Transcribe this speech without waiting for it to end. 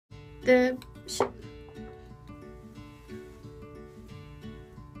the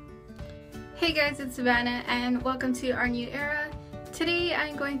Hey guys, it's Savannah and welcome to our new era. Today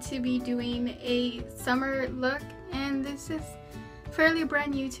I'm going to be doing a summer look, and this is fairly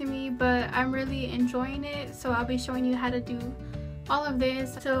brand new to me, but I'm really enjoying it, so I'll be showing you how to do all of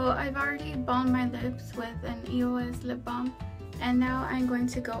this. So I've already balmed my lips with an EOS lip balm, and now I'm going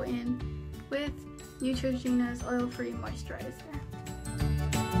to go in with Neutrogena's oil-free moisturizer.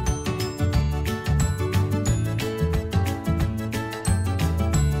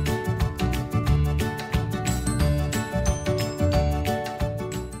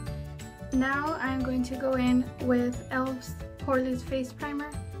 Now I'm going to go in with e.l.f.'s Poreless Face Primer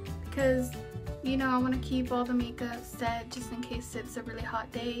because, you know, I want to keep all the makeup set just in case it's a really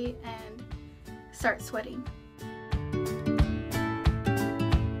hot day and start sweating.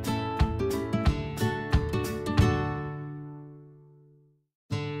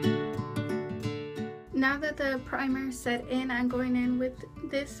 Now that the primer set in, I'm going in with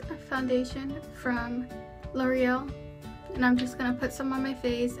this foundation from L'Oreal, and I'm just going to put some on my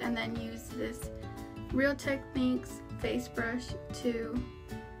face and then use this Real Techniques face brush to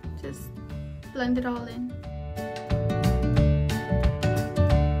just blend it all in.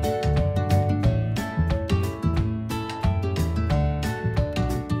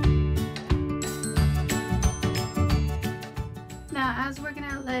 Now, as we're going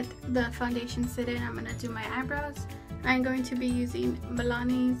to let the foundation sit in, I'm going to do my eyebrows. I'm going to be using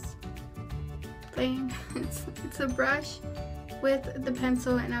Milani's Flame. It's a brush with the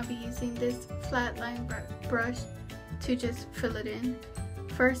pencil, and I'll be using this flat line brush to just fill it in.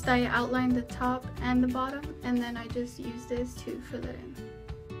 First I outline the top and the bottom, and then I just use this to fill it in.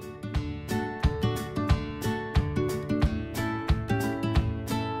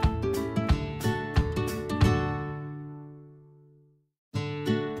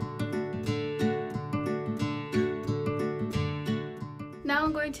 Now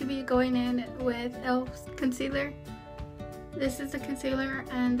I'm going to be going in with e.l.f.'s concealer. This is the concealer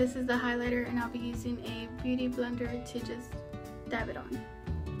and this is the highlighter, and I'll be using a beauty blender to just dab it on.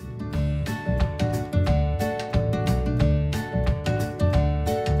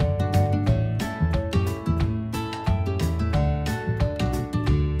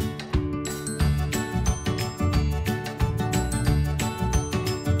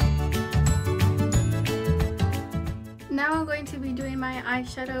 Now I'm going to be doing my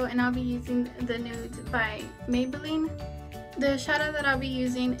eyeshadow, and I'll be using the Nudes by Maybelline. The shadow that I'll be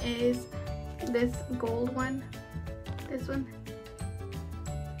using is this gold one, this one.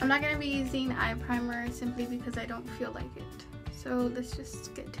 I'm not going to be using eye primer simply because I don't feel like it. So let's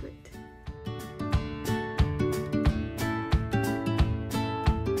just get to it.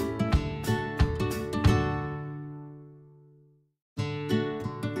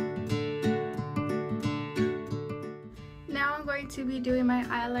 Now I'm going to be doing my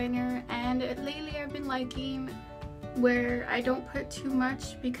eyeliner, and lately I've been liking where I don't put too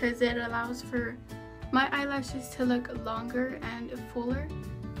much because it allows for my eyelashes to look longer and fuller.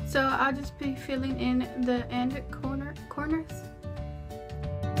 So I'll just be filling in the end corners.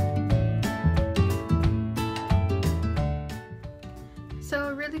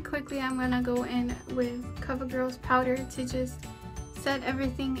 So really quickly I'm gonna go in with CoverGirl's powder to just set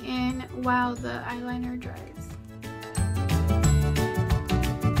everything in while the eyeliner dries.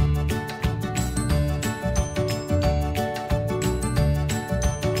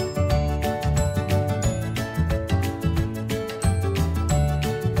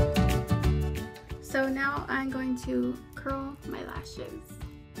 So now I'm going to curl my lashes.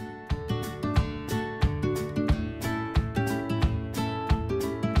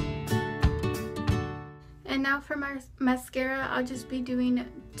 And now for my mascara, I'll just be doing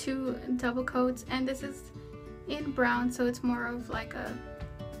 2 double coats, and this is in brown, so it's more of like a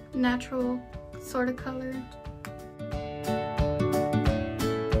natural sort of color.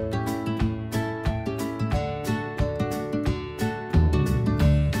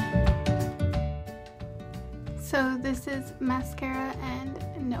 So this is mascara and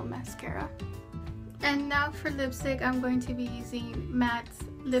no mascara. And now for lipstick, I'm going to be using Matte's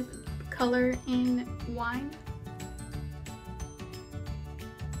lip color in Wine.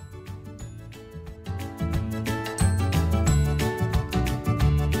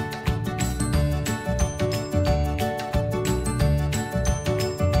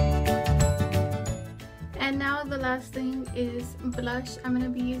 And now the last thing is blush. I'm going to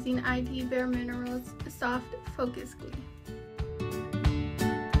be using ID Bare Minerals Soft Focus Glue.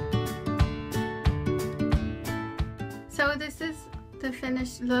 So this is the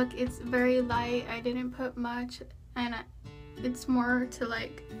finished look. It's very light. I didn't put much, and it's more to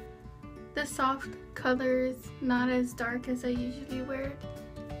like the soft colors, not as dark as I usually wear it,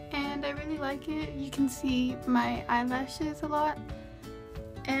 and I really like it. You can see my eyelashes a lot,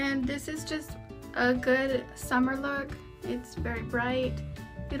 and this is just a good summer look. It's very bright.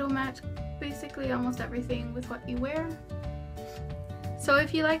 It'll match basically almost everything with what you wear. So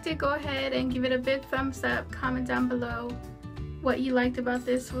if you liked it, go ahead and give it a big thumbs up, comment down below what you liked about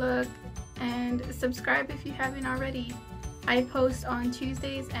this look, and subscribe if you haven't already. I post on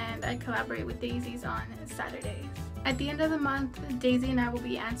Tuesdays and I collaborate with Daisies on Saturdays. At the end of the month, Daisy and I will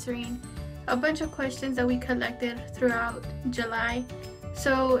be answering a bunch of questions that we collected throughout July.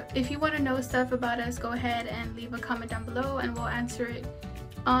 So if you want to know stuff about us, go ahead and leave a comment down below and we'll answer it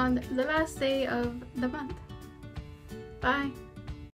on the last day of the month. Bye!